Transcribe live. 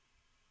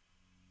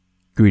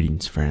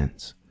Greetings,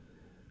 friends.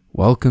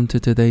 Welcome to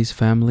today's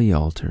Family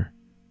Altar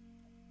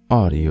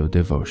audio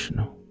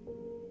devotional.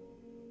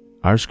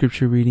 Our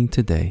scripture reading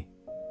today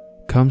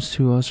comes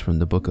to us from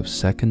the book of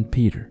 2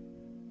 Peter,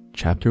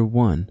 chapter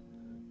 1,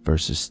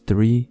 verses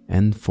 3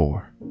 and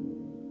 4.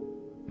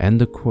 And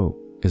the quote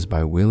is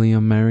by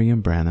William Marion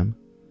Branham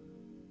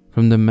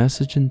from the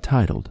message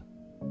entitled,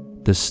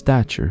 "The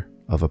Stature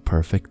of a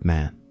Perfect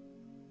Man."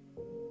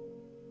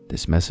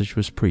 This message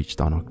was preached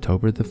on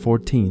October the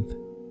 14th,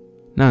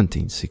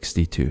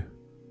 1962.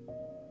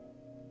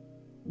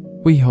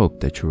 We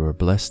hope that you are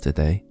blessed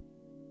today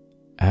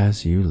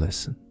as you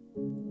listen.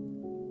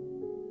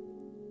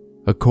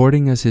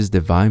 According as his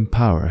divine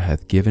power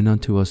hath given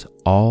unto us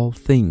all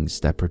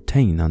things that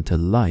pertain unto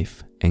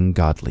life and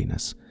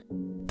godliness,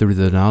 through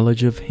the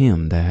knowledge of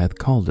him that hath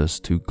called us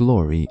to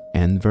glory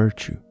and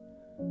virtue,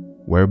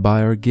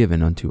 whereby are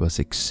given unto us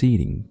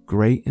exceeding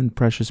great and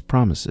precious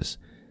promises,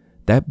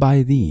 that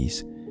by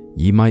these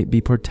ye might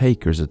be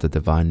partakers of the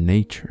divine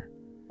nature,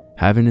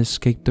 having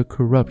escaped the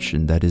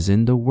corruption that is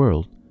in the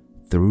world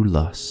through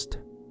lust.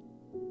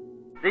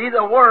 See,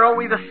 the world,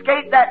 we've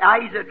escaped that now.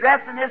 He's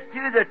addressing this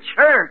to the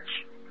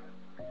church.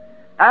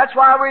 That's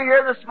why we're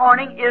here this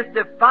morning, is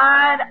to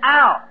find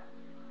out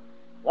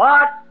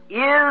what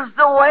is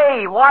the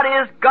way, what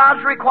is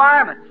God's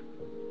requirements.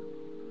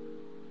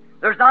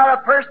 There's not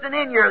a person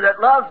in here that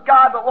loves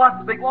God but wants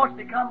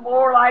to become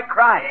more like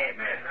Christ.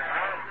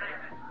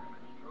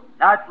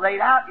 That's laid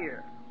out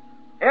here.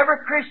 Every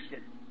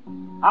Christian.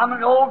 I'm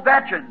an old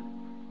veteran.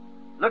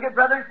 Look at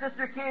Brother and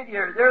Sister Kidd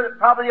here. They're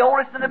probably the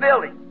oldest in the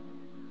building.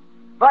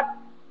 But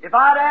if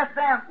I'd ask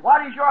them,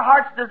 what is your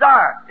heart's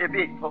desire? It'd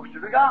be closer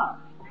to God.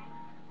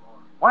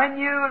 When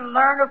you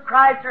learn of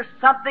Christ, there's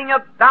something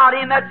about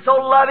Him that's so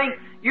loving,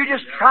 you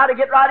just try to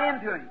get right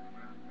into Him.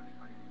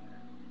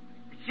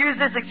 Use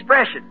this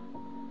expression.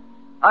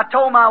 I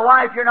told my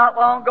wife here not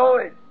long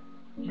ago,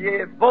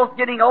 she's both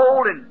getting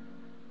old, and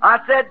I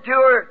said to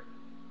her,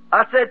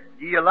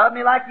 do you love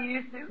me like you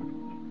used to?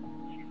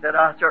 She said,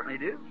 I certainly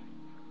do.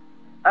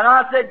 And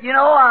I said,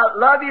 I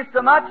love you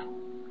so much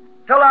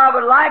till I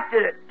would like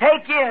to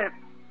take you and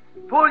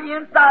pull you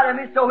inside of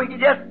me so we could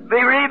just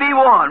really be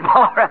one.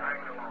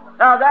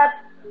 Now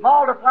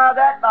multiply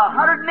that by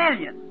 100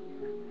 million.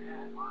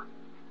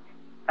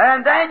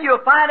 And then you'll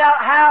find out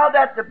how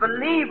that the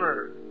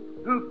believer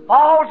who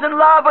falls in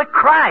love with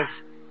Christ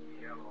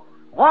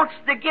wants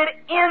to get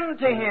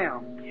into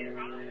Him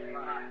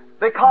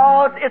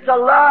because it's a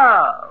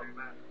love.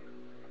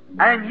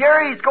 And here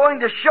He's going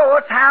to show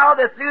us how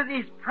that through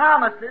these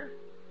promises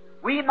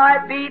we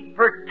might be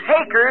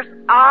partakers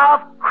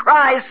of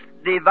Christ's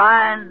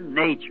divine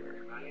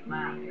nature.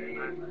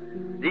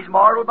 These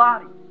mortal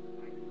bodies.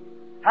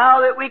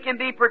 How that we can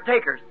be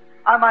partakers.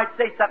 I might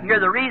say something here.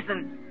 The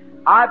reason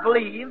I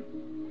believe,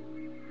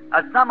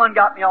 someone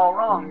got me all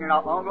wrong here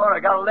not long ago. I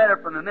got a letter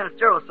from the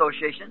Ministerial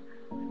Association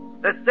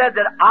that said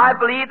that I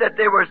believe that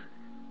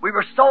we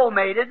were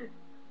soul-mated,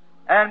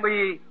 and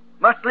we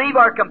must leave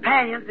our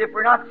companions, if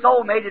we're not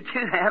soul-mated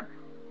to them,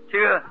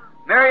 to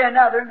marry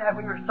another, and that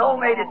we were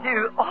soul-mated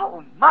to.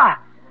 Oh, my!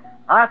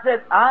 I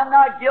said, I'm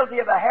not guilty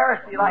of a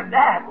heresy like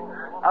that.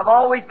 I've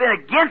always been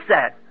against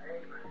that.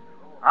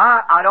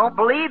 I don't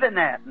believe in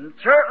that, and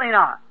certainly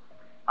not.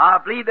 I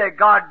believe that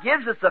God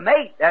gives us a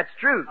mate, that's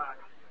true.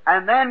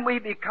 And then we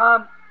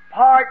become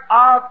part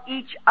of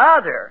each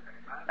other.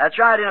 That's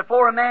right, and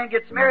before a man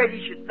gets married,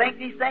 he should think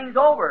these things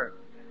over.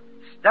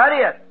 Study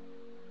it.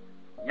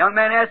 A young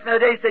man asked me the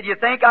other day, he said, you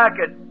think I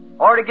could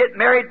ought to get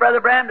married, Brother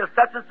Branham, to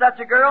such and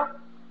such a girl?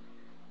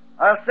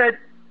 I said,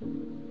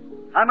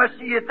 how much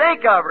do you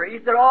think of her? He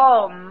said,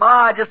 oh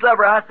my, I just love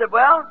her. I said,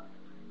 well,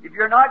 if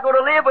you're not going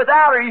to live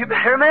without her, you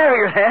better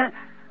marry her then.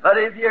 But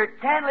if you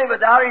can live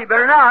without her, you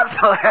better not.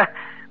 So,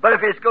 but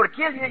if it's going to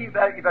kill you, you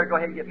better go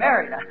ahead and get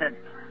married.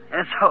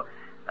 And so,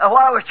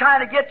 what I was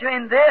trying to get to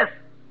in this,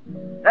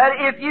 that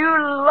if you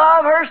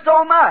love her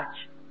so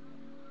much,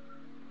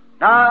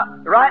 now,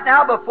 right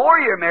now, before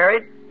you're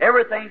married,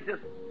 everything's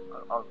just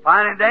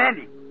fine and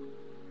dandy.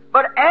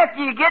 But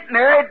after you get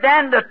married,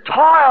 then the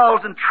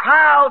toils and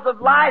trials of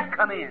life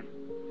come in.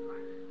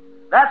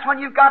 That's when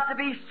you've got to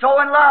be so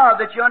in love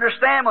that you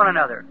understand one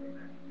another.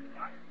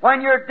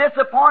 When you're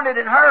disappointed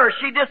in her,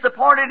 she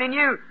disappointed in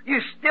you,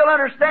 you still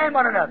understand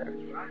one another.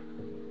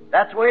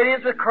 That's the way it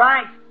is with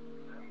Christ.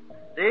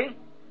 See?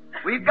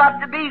 We've got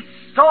to be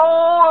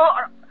so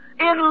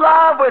in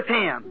love with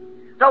Him.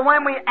 So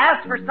when we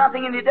ask for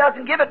something and He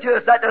doesn't give it to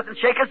us, that doesn't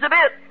shake us a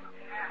bit.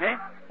 Okay?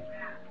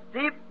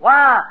 See?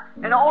 Why?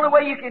 And the only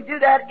way you can do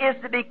that is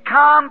to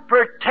become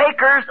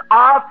partakers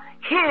of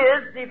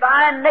His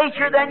divine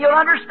nature, then you'll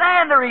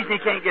understand the reason He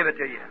can't give it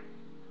to you.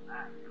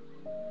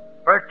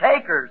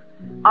 Partakers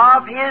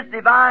of His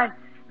divine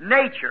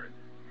nature.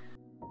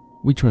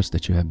 We trust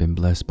that you have been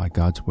blessed by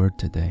God's Word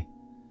today.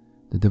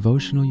 The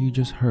devotional you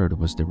just heard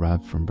was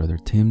derived from Brother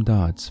Tim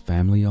Dodd's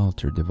Family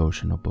Altar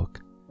devotional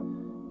book.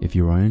 If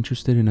you are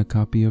interested in a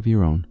copy of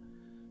your own,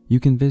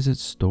 you can visit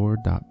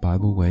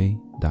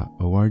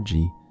store.bibleway.org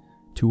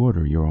to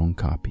order your own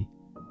copy.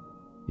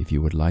 if you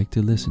would like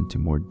to listen to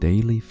more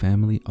daily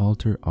Family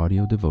Altar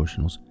audio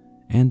devotionals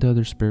and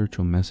other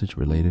spiritual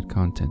message-related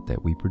content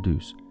that we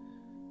produce,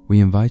 we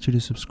invite you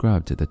to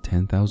subscribe to the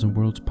 10,000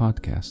 Worlds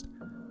podcast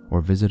or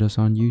visit us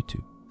on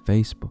YouTube,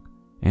 Facebook,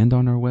 and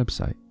on our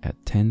website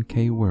at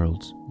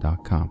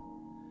 10kworlds.com.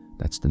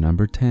 That's the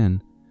number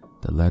 10,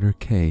 the letter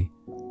K,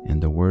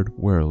 and the word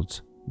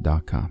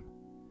worlds.com.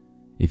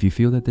 If you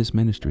feel that this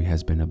ministry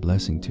has been a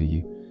blessing to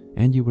you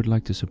and you would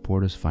like to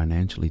support us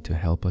financially to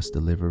help us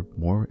deliver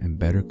more and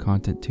better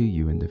content to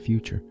you in the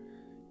future,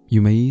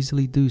 you may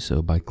easily do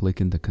so by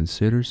clicking the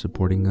Consider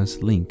Supporting Us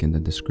link in the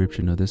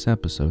description of this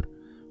episode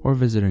or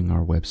visiting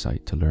our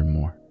website to learn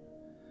more.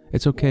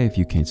 It's okay if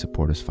you can't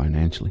support us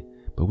financially,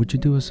 but would you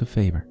do us a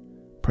favor?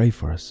 Pray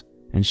for us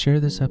and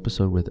share this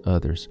episode with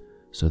others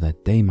so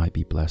that they might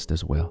be blessed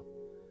as well.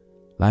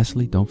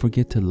 Lastly, don't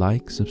forget to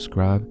like,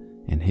 subscribe,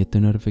 and hit the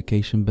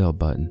notification bell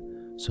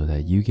button so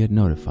that you get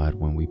notified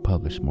when we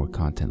publish more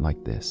content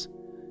like this.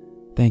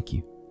 Thank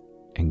you,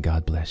 and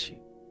God bless you.